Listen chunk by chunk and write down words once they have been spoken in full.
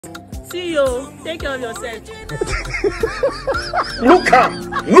See you. Take care of yourself. Look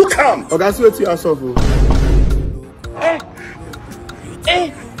am. Okay, see what you yourself.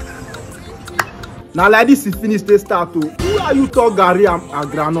 Now like this is finished, they start to. Who are you talk garri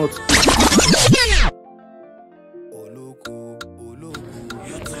and granite?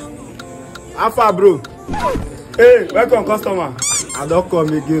 How far, bro? Hey, welcome customer. I don't come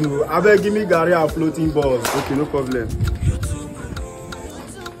again. I beg give me garri and floating balls. Okay, no problem.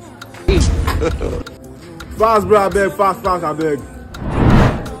 Fast, bro, I beg. Fast, I beg.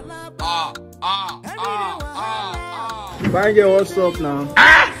 Fine girl, what's up now?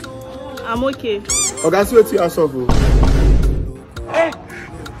 I'm okay. Okay, see what you yourself.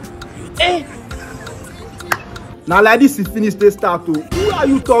 Now like this is finished, they start to. Who are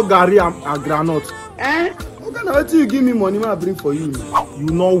you talk garri and granite? Okay, now wait till you give me money, I bring for you. You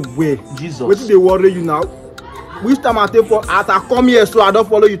know where? Jesus. Wait till they worry you now. Which time I take for as I come here, so I don't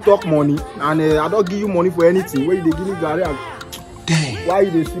follow you talk money and I don't give you money for anything. Where they give me garri and Dang. why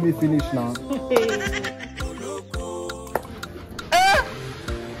you they see me finish now?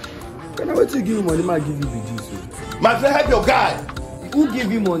 Can I wait till you give me money, I give you BG. My friend, help your guy. Who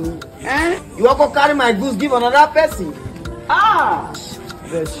give you money? You want to carry my goods, give another person?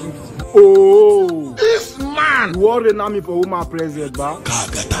 Best shift. Oh, This man. you worry now me for woman present, ba?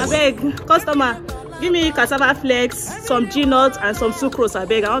 I beg, customer, give me cassava flakes, some G-nuts, and some sucrose. I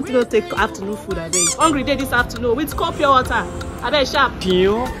beg. I want to take afternoon food. I beg. Hungry day this afternoon with cold pure water. I beg sharp. Okay,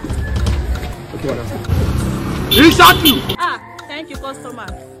 exactly. Thank you, customer.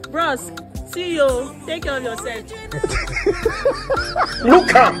 Bros, see you. Take care of yourself.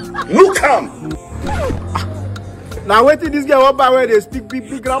 Look am. Now wait till this girl up by where they speak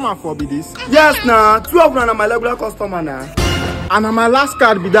big grammar for be this. Yes, now. 2 of them are my regular customer now. And my last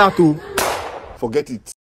card be that too. Forget it.